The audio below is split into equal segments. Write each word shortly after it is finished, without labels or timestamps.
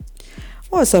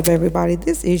What's up, everybody?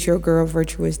 This is your girl,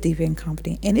 Virtuous Diva and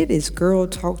Company, and it is Girl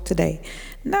Talk today.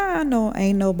 Now, I know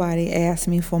ain't nobody asked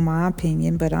me for my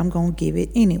opinion, but I'm going to give it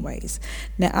anyways.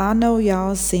 Now, I know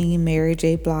y'all seen Mary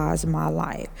J. Blige in my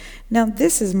life. Now,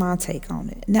 this is my take on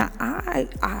it. Now,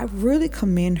 I really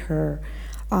commend her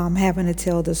having to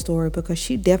tell the story because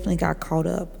she definitely got caught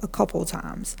up a couple of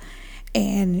times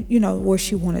and where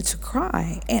she wanted to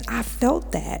cry, and I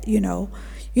felt that.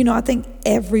 I think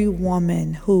every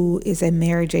woman who is a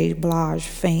Mary J. Blige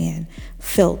fan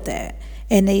felt that.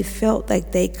 And they felt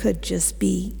like they could just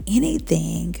be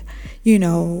anything,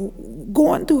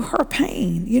 going through her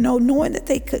pain, knowing that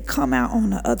they could come out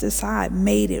on the other side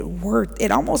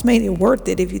almost made it worth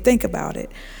it if you think about it.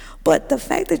 But the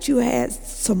fact that you had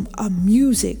some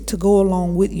music to go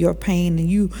along with your pain, and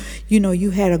you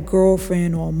had a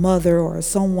girlfriend or a mother or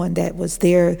someone that was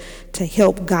there to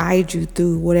help guide you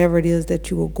through whatever it is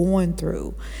that you were going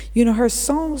through. Her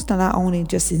songs not only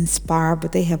just inspire,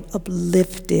 but they have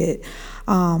uplifted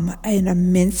an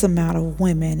immense amount of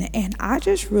women, and I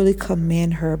just really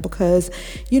commend her because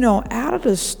out of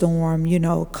the storm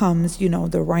comes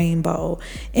the rainbow,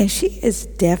 and she is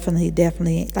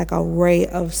definitely like a ray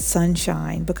of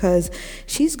sunshine because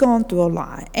she's gone through a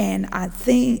lot. And I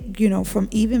think from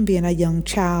even being a young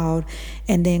child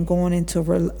and then going into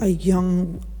a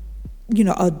young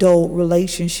adult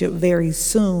relationship very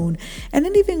soon, and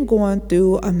then even going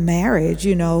through a marriage,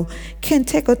 can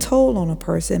take a toll on a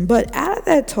person. But out of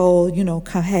that toll,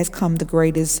 has come the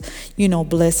greatest,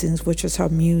 blessings, which is her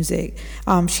music.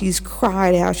 She's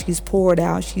cried out, she's poured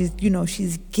out, she's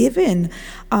given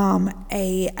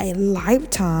a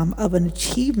lifetime of an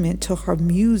achievement to her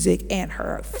music and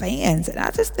her fans, and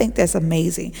I just think that's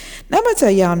amazing. Now I'm gonna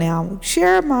tell y'all now,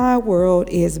 Share My World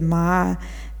is my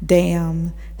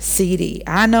damn CD.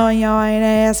 I know y'all ain't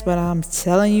asked, but I'm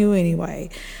telling you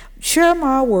anyway. Share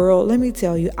My World, let me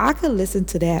tell you, I could listen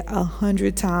to that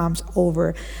 100 times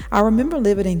over. I remember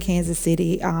living in Kansas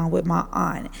City with my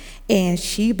aunt, and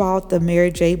she bought the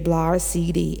Mary J. Blige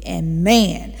CD, and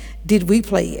man, did we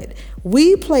play it.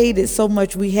 We played it so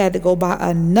much we had to go buy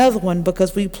another one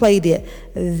because we played it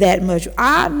that much.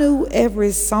 I knew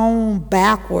every song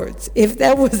backwards. If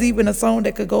there was even a song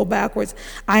that could go backwards,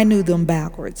 I knew them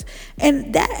backwards.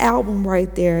 And that album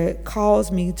right there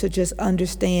caused me to just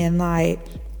understand, like,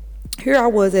 here I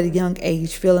was at a young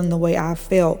age feeling the way I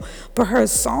felt, but her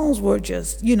songs were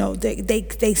just,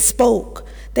 they spoke.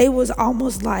 They was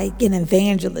almost like an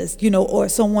evangelist, or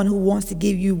someone who wants to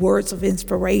give you words of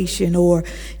inspiration or,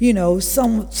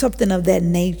 something of that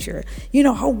nature.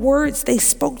 Her words, they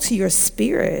spoke to your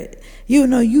spirit. You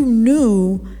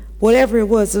knew whatever it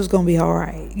was going to be all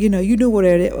right. You knew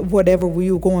whatever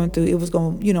we were going through, it was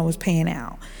going, was paying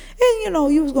out. And,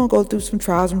 you was going to go through some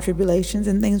trials and tribulations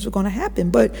and things were going to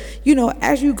happen. But,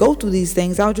 as you go through these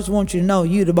things, I just want you to know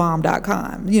you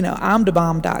thebomb.com. I'm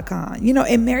thebomb.com.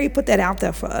 And Mary put that out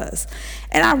there for us.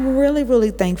 And I'm really, really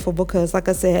thankful because, like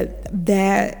I said,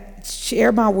 that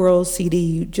Share My World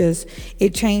CD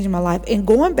it changed my life. And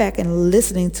going back and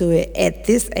listening to it at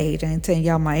this age, I ain't telling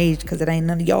y'all my age because it ain't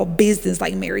none of y'all business,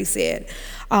 like Mary said.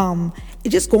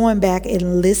 Just going back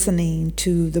and listening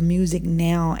to the music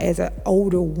now as an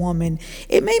older woman,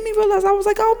 it made me realize, I was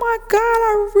like, oh my God,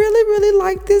 I really, really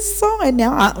like this song. And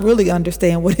now I really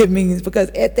understand what it means,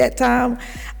 because at that time,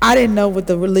 I didn't know what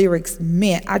the lyrics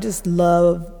meant. I just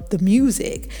loved the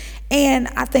music. And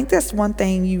I think that's one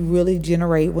thing you really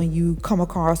generate when you come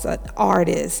across an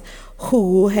artist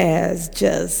who has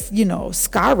just,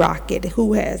 skyrocketed,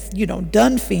 who has,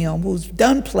 done film, who's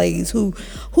done plays, who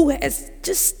has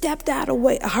just stepped out of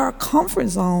her comfort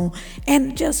zone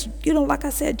and just, like I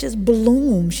said, just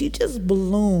bloomed. She just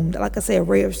bloomed, like I said, a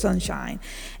ray of sunshine.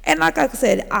 And like I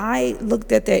said, I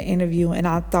looked at that interview and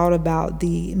I thought about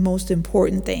the most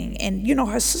important thing. And,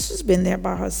 her sister's been there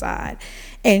by her side.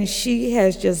 And she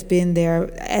has just been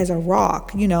there as a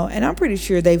rock, and I'm pretty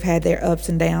sure they've had their ups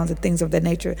and downs and things of that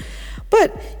nature.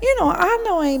 But, I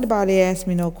know ain't nobody asked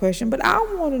me no question, but I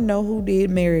want to know who did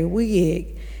Mary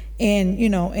wig in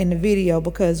the video,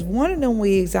 because one of them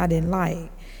wigs I didn't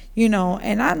like.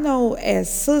 And I know as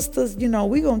sisters,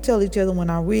 we gonna tell each other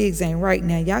when our wigs ain't right.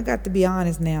 Now, y'all got to be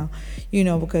honest now,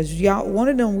 because one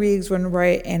of them wigs wasn't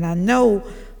right, and I know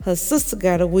her sister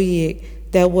got a wig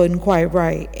that wasn't quite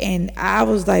right. And I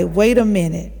was like, wait a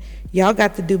minute, y'all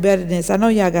got to do better than this. I know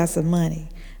y'all got some money.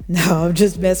 No, I'm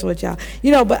just messing with y'all.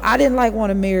 But I didn't like one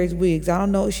of Mary's wigs. I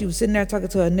don't know. She was sitting there talking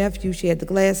to her nephew. She had the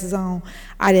glasses on.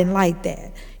 I didn't like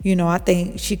that. I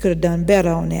think she could have done better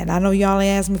on that. I know y'all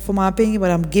ain't asked me for my opinion,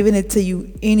 but I'm giving it to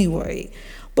you anyway.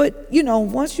 But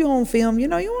once you're on film, you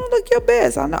want to look your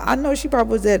best. I know she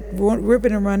probably was at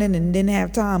ripping and running and didn't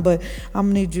have time, but I'm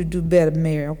gonna need you to do better,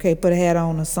 Mary. Okay, put a hat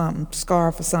on or something,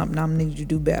 scarf or something. I'm gonna need you to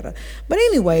do better. But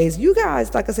anyways, you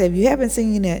guys, like I said, if you haven't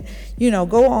seen it,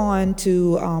 go on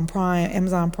to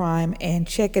Amazon Prime, and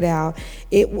check it out.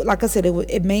 Like I said,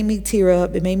 it made me tear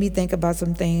up. It made me think about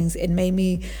some things. It made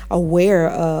me aware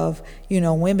of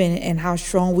women and how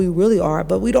strong we really are.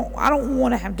 But I don't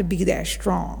want to have to be that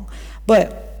strong.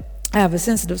 But I have a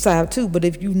sensitive side too, but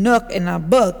if you nuck and I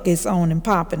buck, it's on and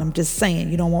popping. I'm just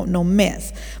saying, you don't want no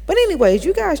mess. But anyways,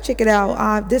 you guys check it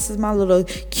out. This is my little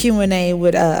Q&A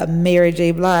with Mary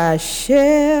J. Blige.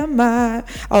 Share my,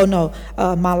 oh no,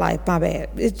 my life, my bad.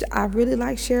 I really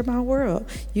like Share My World.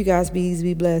 You guys be easy,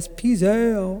 be blessed. Peace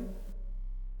out.